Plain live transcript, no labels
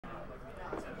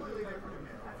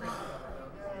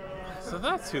So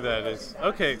that's who that is.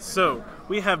 Okay, so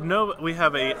we have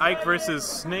a Ike versus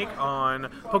Snake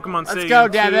on Pokemon Stadium. Let's go,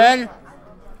 Devin.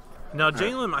 Now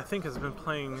JLim, I think, has been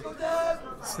playing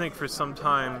Snake for some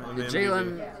time. In the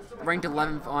JLim ranked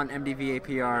 11th on MDVA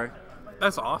PR.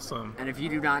 That's awesome. And if you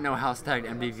do not know how stacked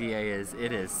MDVA is,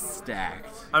 it is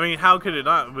stacked. I mean, how could it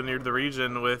not when you're the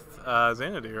region with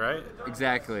Xanadu, right?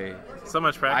 Exactly. So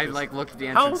much practice. I looked at the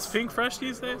entrance. How old's Pink Fresh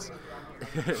these days?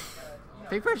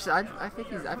 Pink Fresh, I think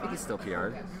he's still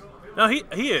PR'd. No, he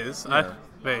is. Yeah.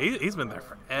 He's been there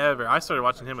forever. I started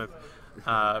watching him with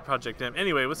Project M.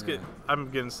 Anyway, I'm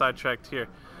getting sidetracked here.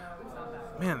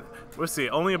 Man, let's see.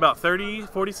 Only about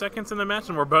 40 seconds in the match,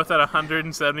 and we're both at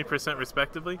 170%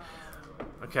 respectively.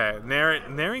 Okay,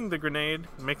 naring the grenade,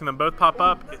 making them both pop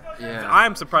up. Yeah.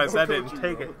 I'm surprised that didn't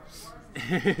take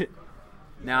it.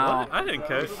 Now, I didn't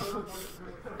catch.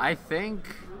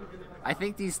 I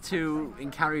think these two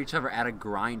encountered each other at a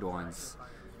grind once,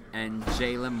 and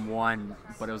JLim won,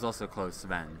 but it was also close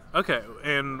then. Okay,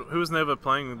 and who was Nova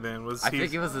playing then? I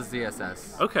think it was the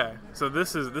ZSS. Okay, so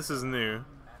this is new.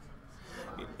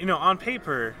 You know, on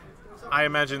paper, I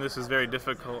imagine this is very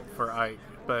difficult for Ike,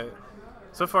 but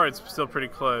so far it's still pretty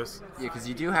close. Yeah, because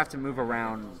you do have to move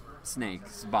around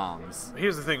Snake's bombs.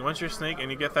 Here's the thing: once you're Snake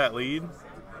and you get that lead,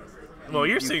 well,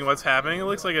 you're seeing what's happening. It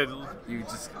looks like you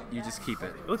just keep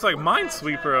it. It looks like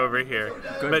Minesweeper over here.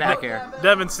 Good back air.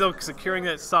 Devin's still securing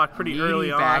that stock pretty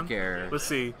early on. Back air. Let's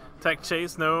see. Tech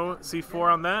chase, no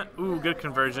C4 on that. Ooh, good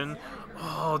conversion.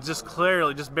 Oh, just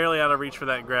barely out of reach for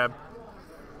that grab.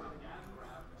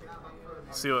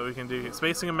 Let's see what we can do.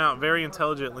 Spacing them out very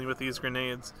intelligently with these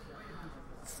grenades.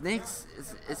 Snake's,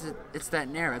 it's that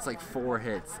narrow. It's like 4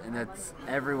 hits, and that's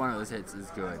every one of those hits is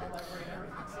good.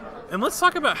 And let's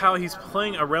talk about how he's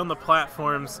playing around the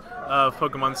platforms of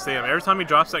Pokemon Stadium. Every time he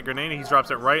drops that grenade, he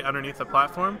drops it right underneath the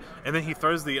platform, and then he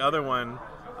throws the other one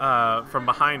from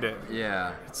behind it.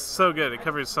 Yeah. It's so good. It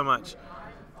covers so much.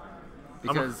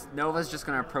 Because Nova's just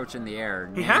going to approach in the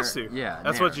air. He has to. Yeah.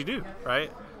 That's what you do,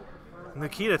 right?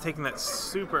 Nikita taking that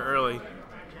super early.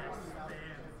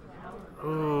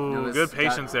 Ooh, Nova's good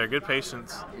patience there. Good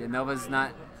patience. Yeah, Nova's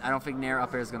not... I don't think Nair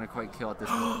up air is going to quite kill at this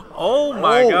point. Oh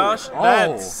my gosh.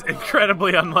 That's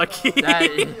incredibly unlucky.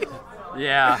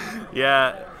 Yeah.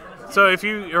 Yeah. So if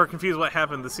you are confused what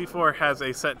happened, the C4 has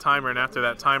a set timer, and after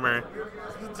that timer,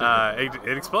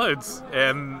 it explodes.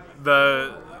 And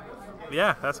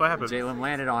that's what happened. JLim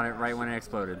landed on it right when it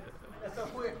exploded.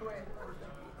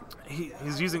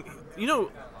 He's using,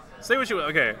 say what you will.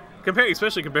 Okay,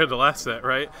 especially compared to the last set,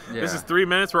 right? Yeah. This is 3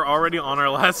 minutes. We're already on our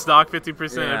last stock,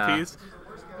 50% apiece.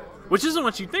 Which isn't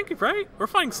what you think, right? We're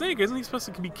fighting Snake. Isn't he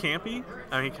supposed to be campy?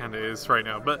 I mean, he kind of is right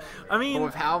now. But, I mean... But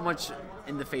with how much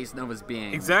in the face Nova's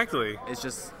being... Exactly. It's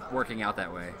just working out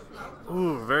that way.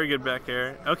 Ooh, very good back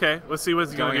air. Okay, let's see what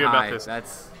he's going to do about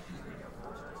this.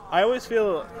 I always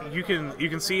feel you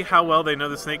can see how well they know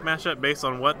the Snake matchup based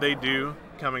on what they do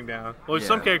coming down. Well,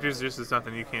 some characters, there's just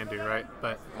nothing you can do, right?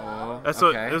 But that's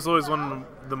always one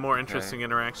of the more interesting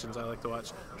interactions I like to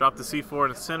watch. Drop the C4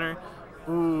 in the center.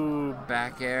 Ooh.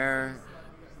 Back air.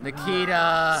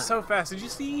 Nikita. So fast. Did you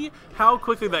see how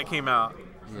quickly that came out?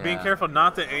 Yeah. Being careful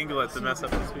not to angle it to mess up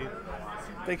the speed.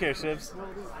 Take care, Shivs.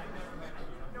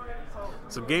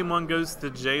 So game 1 goes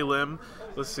to JLim.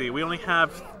 Let's see. We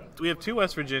have 2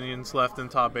 West Virginians left in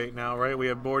top 8 now, right? We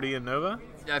have Bordy and Nova.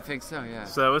 Yeah, I think so, yeah.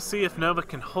 So let's see if Nova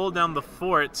can hold down the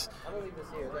fort.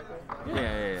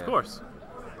 Yeah. Of course.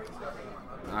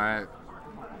 All right.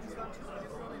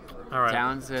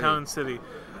 Town City.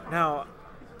 Now,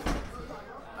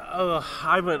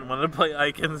 I wouldn't want to play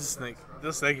Ike and the Snake.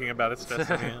 Just thinking about it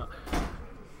stressing me out.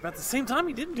 But at the same time,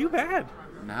 he didn't do bad.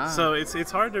 No. So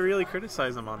it's hard to really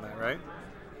criticize him on that, right?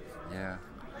 Yeah.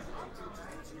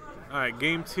 All right,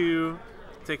 game 2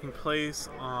 taking place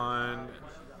on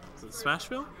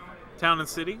Smashville? Town and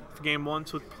City. Game 1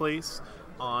 took place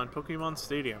on Pokemon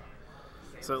Stadium.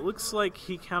 So it looks like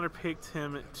he counterpicked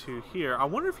him to here. I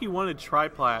wonder if he wanted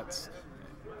Triplats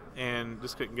and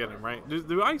just couldn't get him, right?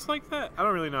 Do Ikes like that? I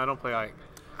don't really know. I don't play Ike.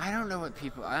 I don't know what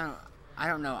people... I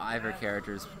don't know either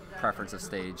character's preference of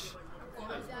stage.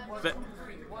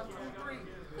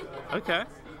 Okay. 1,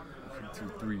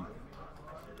 2, 3.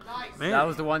 Man. That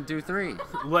was the 1, 2, 3.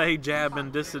 Lay, jab,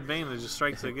 and disadvantage.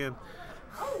 Strikes again.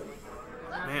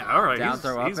 Man, all right. Down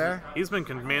throw up there? He's been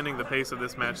commanding the pace of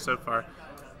this match so far.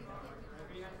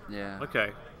 Yeah.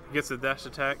 Okay. Gets the dash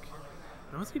attack.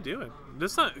 What's he doing?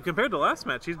 Compared to last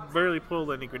match, he's barely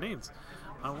pulled any grenades.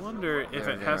 I wonder if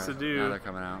it has to do... Now they're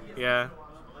coming out. Yeah.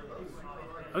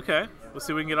 Okay. Let's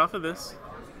see if we can get off of this.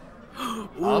 Ooh,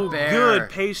 Up there. Good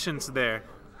patience there.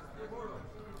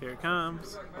 Here it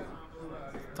comes.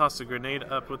 Toss a grenade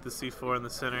up with the C4 in the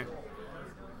center.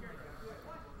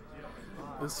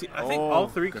 Let's see. I think all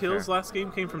 3 kills last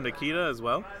game came from Nikita as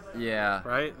well. Yeah.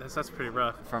 Right? That's pretty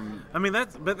rough. I mean,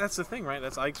 that's the thing, right?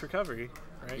 That's Ike's recovery,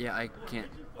 right? Yeah, I can't.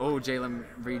 Oh, JLim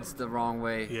reads the wrong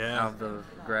way out of the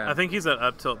grab. I think he's at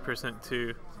up tilt %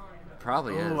 too.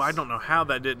 Probably is. Oh, I don't know how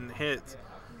that didn't hit.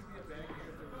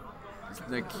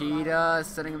 Nikita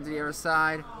setting him to the other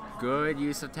side. Good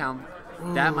use of town.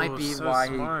 That might be so why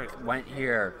smart. he went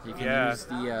here. He can use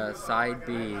the side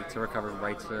B to recover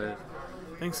right to...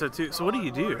 I think so too. So what do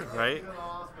you do, right?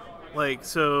 Like,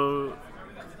 so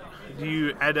do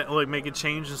you make a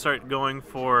change and start going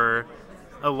for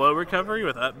a low recovery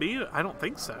with up B? I don't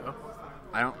think so.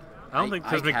 I don't think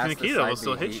because Nikita will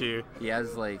still hit you. He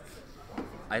has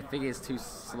I think it's too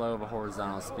slow of a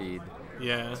horizontal speed.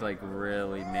 Yeah. To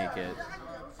really make it.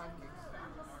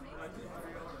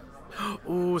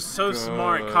 Ooh, so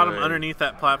smart. Caught him underneath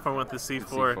that platform with the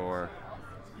C4.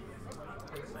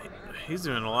 He's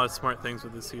doing a lot of smart things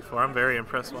with the C4. I'm very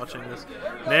impressed watching this.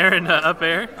 Nair and up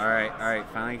air. All right.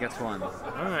 Finally gets one. All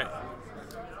right.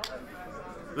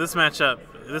 This matchup,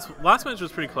 this last match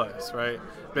was pretty close, right?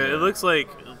 But it looks like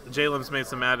JLim's made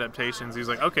some adaptations. He's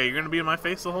like, okay, you're going to be in my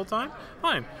face the whole time?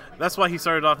 Fine. That's why he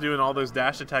started off doing all those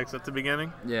dash attacks at the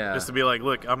beginning. Yeah. Just to be like,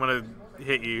 look, I'm going to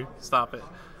hit you. Stop it.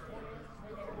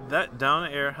 That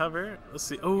down air hover. Let's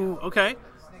see. Oh, okay.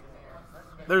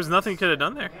 There's nothing he could have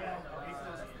done there.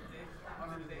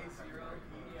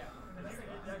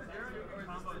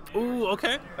 Ooh,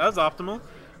 okay. That was optimal.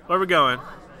 Where are we going?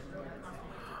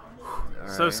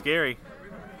 So scary.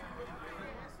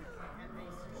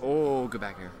 Oh, go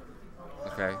back here.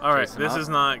 Okay. All right, this is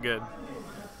not good.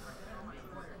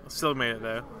 Still made it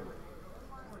though.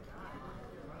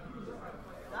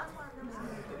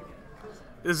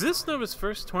 Is this Nova's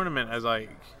first tournament as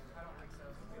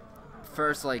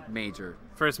first major?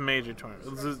 First major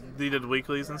tournament. He did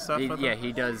weeklies and stuff. He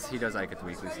does Ike at the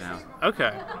weeklies now.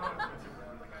 Okay.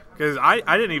 Because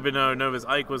I didn't even know Nova's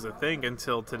Ike was a thing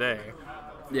until today.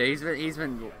 Yeah, he's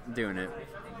been doing it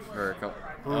for a couple.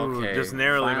 Ooh, just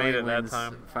narrowly made it that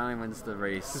time. Finally wins the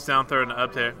race. Just down throw and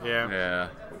up there. Yeah. Yeah.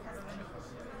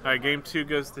 All right, game 2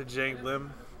 goes to JLim.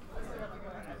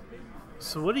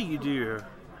 So what do you do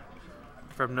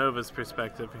from Nova's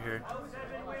perspective here?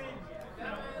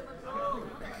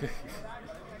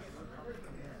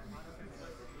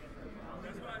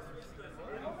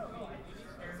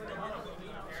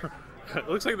 It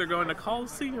looks like they're going to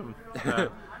Coliseum.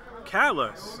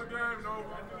 Callus.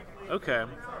 Okay.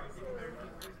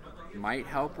 Might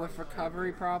help with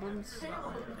recovery problems?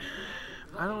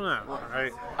 I don't know.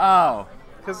 Right? Oh.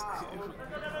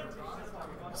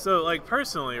 So,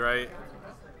 personally, right?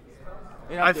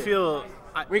 I feel...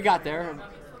 We got there.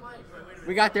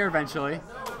 We got there eventually.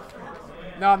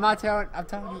 No, I'm not telling... I'm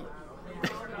telling you.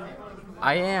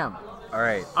 I am. All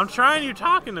right. I'm trying. You're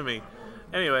talking to me.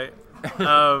 Anyway.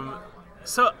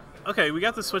 So, okay, we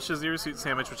got the switch to Zero Suit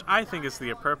Sandwich, which I think is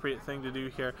the appropriate thing to do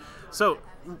here. So,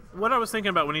 what I was thinking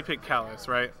about when he picked Callus,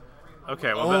 right?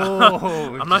 Okay, well,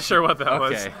 I'm not sure what that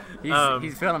was.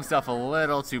 He's feeling himself a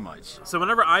little too much. So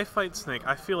whenever I fight Snake,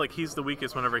 I feel like he's the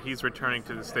weakest whenever he's returning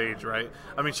to the stage, right?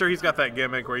 I mean, sure, he's got that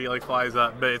gimmick where he flies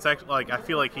up, but it's actually I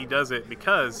feel like he does it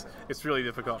because it's really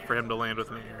difficult for him to land with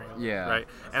an area. Yeah. Right.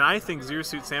 And I think Zero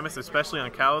Suit Samus, especially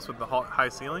on Callus with the high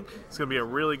ceiling, is going to be a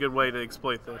really good way to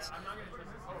exploit this.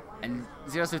 And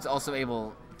Zero Suit's also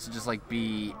able to just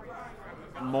be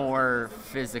more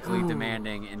physically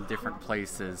demanding in different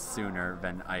places sooner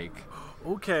than Ike.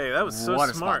 Okay, that was so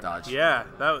what a smart. Spot dodge. Yeah,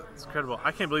 that was incredible.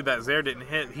 I can't believe that Zaire didn't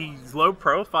hit. He low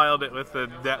profiled it with the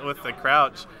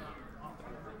crouch.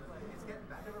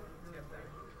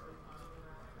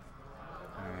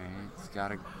 Alright, it's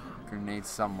got a grenade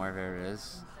somewhere. There it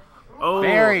is. Oh,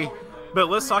 Barry! But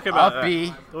let's talk about Up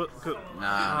B.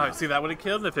 Nah. See, that would have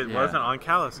killed if it wasn't on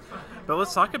Callus. But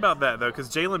let's talk about that, though, because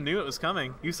JLim knew it was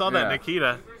coming. You saw that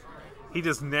Nikita. He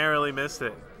just narrowly missed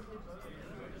it.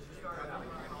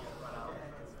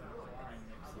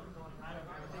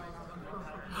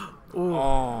 Ooh.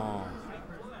 Oh.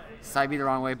 Side B the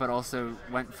wrong way, but also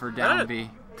went for down B.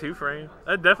 2 frame.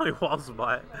 That definitely wall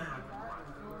spot.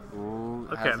 Ooh,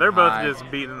 okay, they're both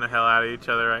just beating the hell out of each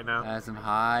other right now. Has him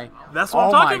high. That's what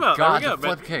I'm talking about. God, there we go. The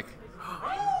flip kick.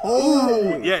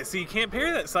 Oh! Yeah, so you can't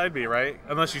parry that side B, right?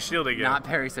 Unless you shield again. Not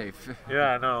parry safe.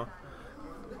 Yeah, I know.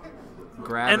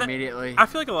 Grab immediately. I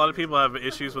feel like a lot of people have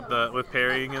issues with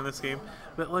parrying in this game.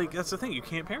 But, that's the thing. You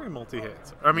can't parry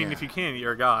multi-hits. I mean, if you can,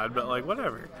 you're a god. But,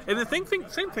 whatever. And the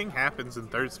same thing happens in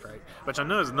Third Strike, which I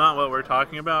know is not what we're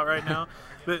talking about right now.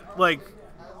 But,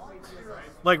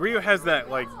 Like Ryu has that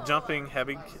like jumping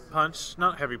heavy punch,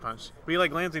 not heavy punch, but he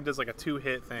like lands and does like a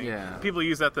 2-hit thing. Yeah. People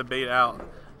use that to bait out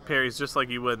parries just like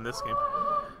you would in this game.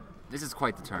 This is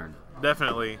quite the turn.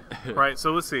 Definitely. Right,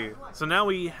 so let's see. So now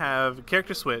we have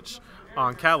character switch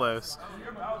on Kalos,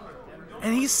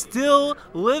 and he's still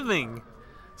living.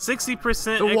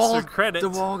 60% extra credit. The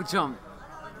wall jump.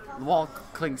 The wall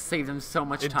cling saved him so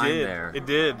much time there. It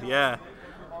did, yeah.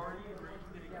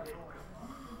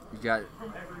 You got...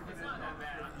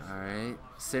 Alright.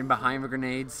 Sitting behind the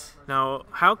grenades. Now,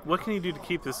 what can you do to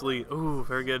keep this lead? Ooh,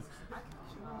 very good.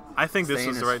 I think this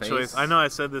was the right choice. I know I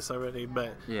said this already,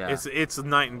 but yeah. it's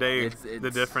night and day It's the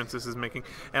difference this is making.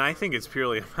 And I think it's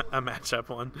purely a matchup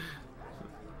one.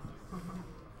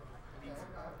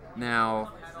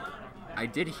 Now, I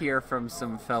did hear from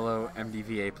some fellow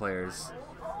MDVA players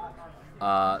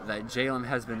that JLim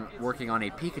has been working on a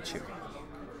Pikachu.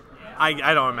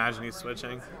 I don't imagine he's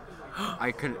switching.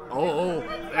 I could... Oh!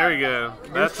 There we go.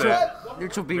 That's it.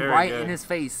 Neutral B Very right good. in his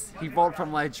face. He rolled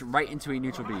from ledge right into a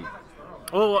neutral B.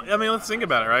 Well, I mean, let's think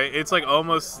about it, right? It's like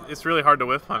almost, it's really hard to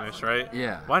whiff punish, right?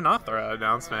 Yeah. Why not throw out a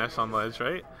down smash on ledge,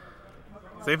 right?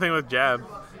 Same thing with jab.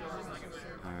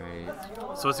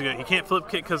 Alright. So what's he doing? He can't flip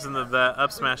kick because of the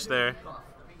up smash there.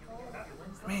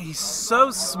 Man, he's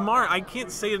so smart. I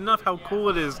can't say enough how cool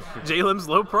it is. JLim's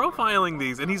low profiling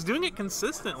these, and he's doing it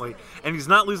consistently. And he's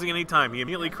not losing any time. He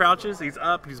immediately crouches, he's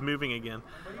up, he's moving again.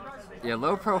 Yeah,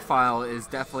 low profile is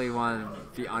definitely one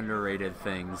of the underrated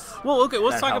things. Well, okay,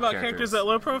 let's that talk help about characters at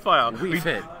low profile. Wii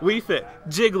Fit. Wii Fit,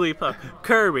 Jigglypuff,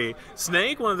 Kirby,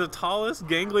 Snake, one of the tallest,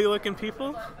 gangly-looking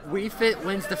people. Wii Fit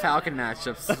wins the Falcon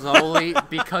matchup solely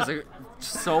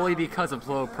because of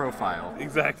low profile.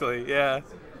 Exactly, yeah.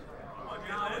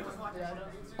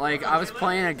 Like, I was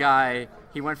playing a guy,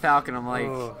 he went Falcon, I'm like...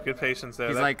 Oh, good patience there.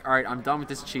 He's like, all right, I'm done with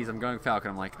this cheese. I'm going Falcon.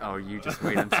 I'm like, oh, you just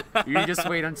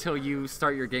wait until you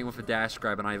start your game with a dash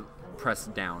grab, and I press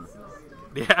down.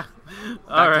 Yeah.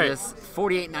 All right. This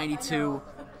 48-92.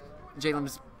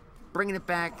 JLim's bringing it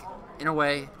back in a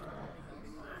way.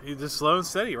 He's just slow and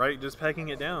steady, right? Just pecking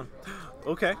it down.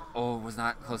 Okay. Oh, was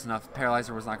not close enough.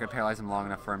 Paralyzer was not going to paralyze him long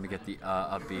enough for him to get the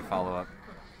up B follow up.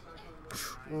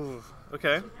 Ooh,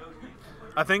 okay.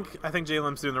 I think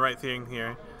JLim's doing the right thing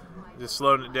here. Just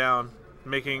slowing it down,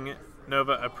 making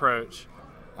Nova approach.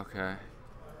 Okay.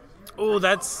 Oh,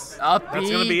 that's Up going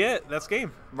to be it. That's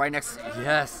game. Right next.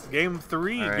 Yes. Game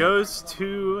 3 right. goes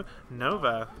to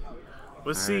Nova.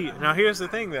 Let's see. right. Now, here's the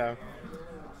thing, though.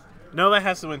 Nova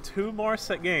has to win 2 more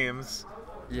set games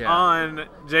on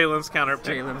JLim's counter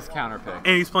pick. JLim's counter pick.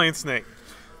 And he's playing Snake.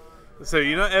 So,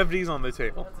 you know FD's on the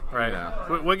table, right?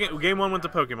 Yeah. Game 1 went to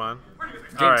Pokemon.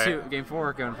 Game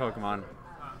 4 going Pokemon.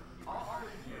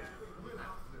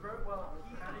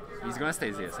 He's gonna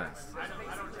stay ZSS.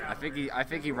 I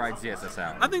think he rides ZSS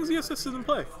out. I think ZSS is in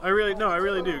play. I really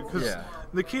do. Because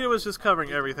Nikita was just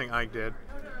covering everything Ike did.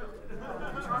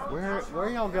 Where are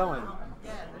y'all going?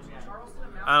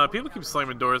 I don't know. People keep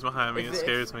slamming doors behind me. It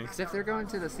scares me. Because if they're going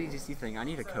to the CGC thing, I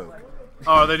need a Coke.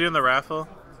 Oh, are they doing the raffle?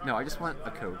 No, I just want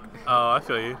a Coke. Oh, I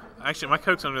feel you. Actually, my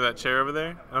Coke's under that chair over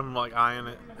there. I'm like eyeing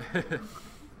it.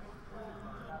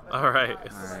 All right.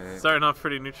 Starting off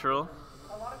pretty neutral.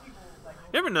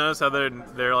 You ever notice how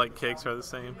their like kicks are the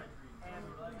same?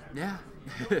 Yeah.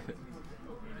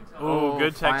 Ooh,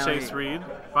 good tech finally. chase read.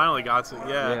 Finally got it.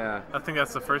 Yeah. I think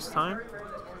that's the first time.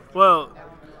 Well,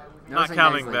 not Noticing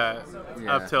counting that that he's,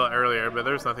 up till earlier, but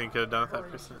there's nothing you could have done with that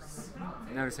percent.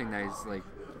 Noticing that he's like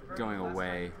going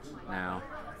away now.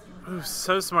 Ooh,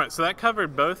 so smart. So that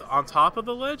covered both on top of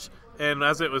the ledge, and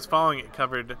as it was falling, it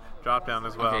covered drop down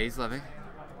as well. Okay, he's living.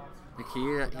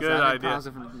 Nikita, he's Good having idea. problems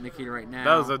with Nikita right now.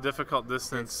 That was a difficult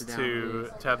distance Hits to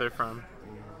down tether from.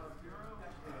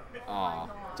 Aw,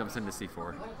 jumps into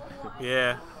C4.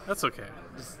 Yeah, that's okay.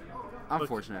 Just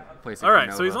unfortunate place. All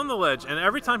right, so he's on the ledge, and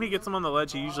every time he gets him on the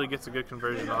ledge, he usually gets a good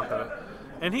conversion off of it.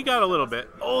 And he got a little bit.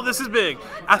 Oh, this is big.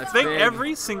 I think big.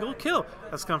 every single kill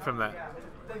has come from that.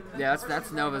 Yeah,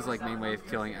 that's Nova's like main way of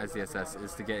killing as ZSS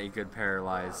is to get a good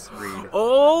paralyzed read.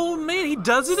 Oh man, he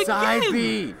does it Side again.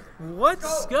 B.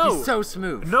 Let's go. He's so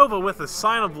smooth. Nova with a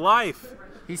sign of life.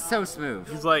 He's so smooth.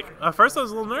 He's like, at first I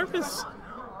was a little nervous,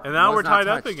 and now Was we're not tied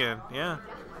up touched. again. Yeah.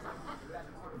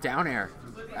 Down air.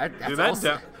 That's Dude, that also,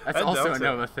 down- that's that also down's a it.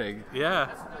 Nova thing. Yeah.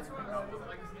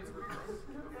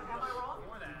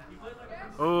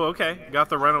 Oh, okay. Got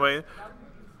the runaway.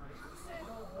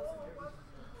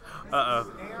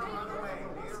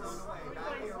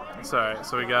 Sorry,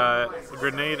 so we got a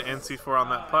grenade and C4 on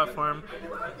that platform.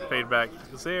 Fade back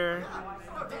there.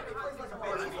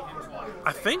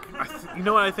 You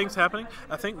know what I think's happening?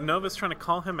 I think Nova's trying to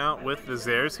call him out with the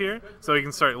Zares here, so he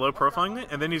can start low profiling it,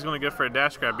 and then he's going to go for a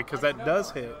dash grab because that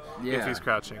does hit if he's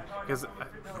crouching. Because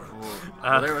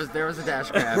well, there was a dash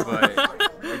grab, but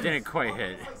it didn't quite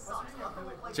hit.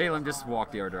 JLim just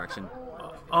walked the other direction.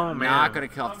 Oh man! Not gonna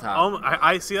kill off the top. Oh,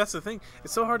 I see. That's the thing.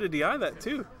 It's so hard to DI that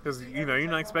too, because you're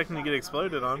not expecting to get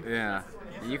exploded on. Yeah,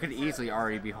 you could easily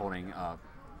already be holding up.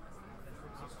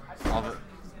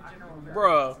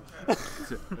 Bro,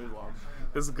 this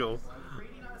is cool.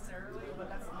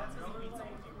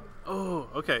 Oh,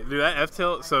 okay, dude, that F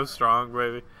tilt is so strong,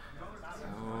 baby.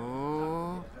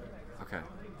 Oh, okay.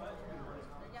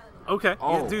 Okay,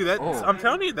 Oh, yeah, dude, oh. I'm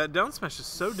telling you, that down smash is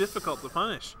so difficult to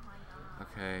punish.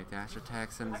 Okay, dash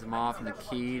attack sends him off.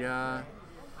 Nikita.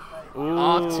 Ooh,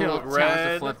 Off tilt,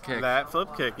 red, the flip kick. That flip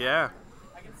kick, yeah.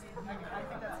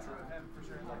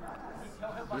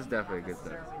 This is definitely a good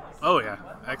thing. Oh yeah,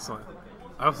 excellent.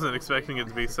 I wasn't expecting it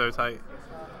to be so tight.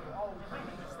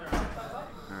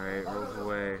 Alright, rolls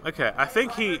away. Okay, I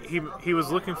think he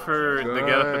was looking for the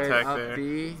get up attack up there.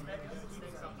 B.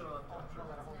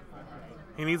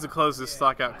 He needs to close this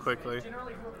stock out quickly.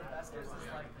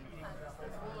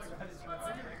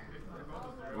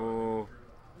 Oh.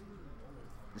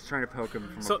 Just trying to poke him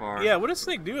from afar. Yeah, what does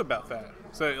Snake do about that?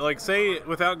 So, like, say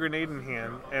without grenade in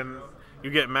hand and you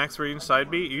get max range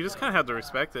side beat, you just kind of have to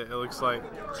respect it. It looks like.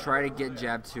 Try to get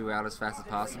jab 2 out as fast as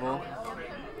possible.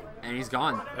 And he's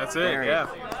gone. That's it, yeah.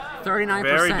 39%.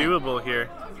 Very doable here.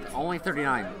 Only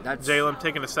 39. That's JLim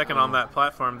taking a second on that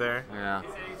platform there. Yeah.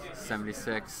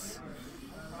 76.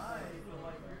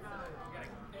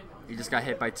 He just got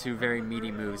hit by 2 very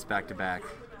meaty moves back to back.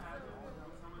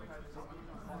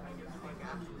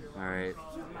 Alright.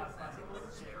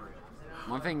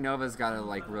 One thing Nova's got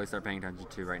to really start paying attention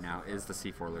to right now is the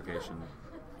C4 location.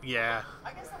 Yeah.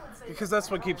 Because that's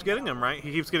what keeps getting him, right?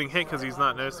 He keeps getting hit because he's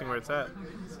not noticing where it's at.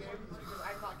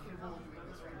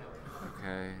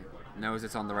 Okay. Knows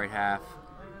it's on the right half.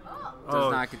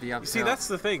 Does not get the up. See, that's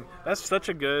the thing. That's such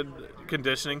a good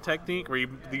conditioning technique where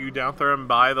you down throw him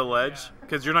by the ledge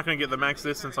because you're not going to get the max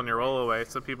distance on your roll away,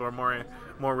 so people are more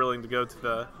willing to go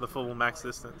to the full max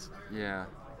distance. Yeah.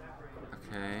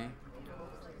 Okay.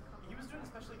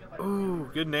 Ooh,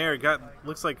 good nair.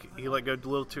 Looks like he let go a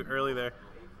little too early there.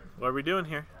 What are we doing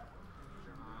here?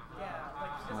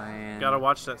 Gotta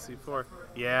watch that C4.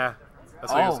 Yeah,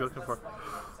 that's what he was looking for.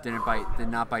 Did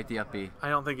not bite the up B. I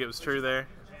don't think it was true there.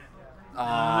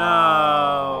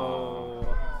 Oh.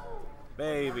 No.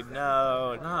 Baby,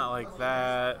 no. Not like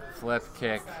that. Flip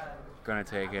kick. Gonna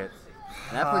take it.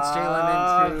 And that puts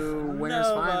JLim into winners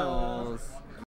finals.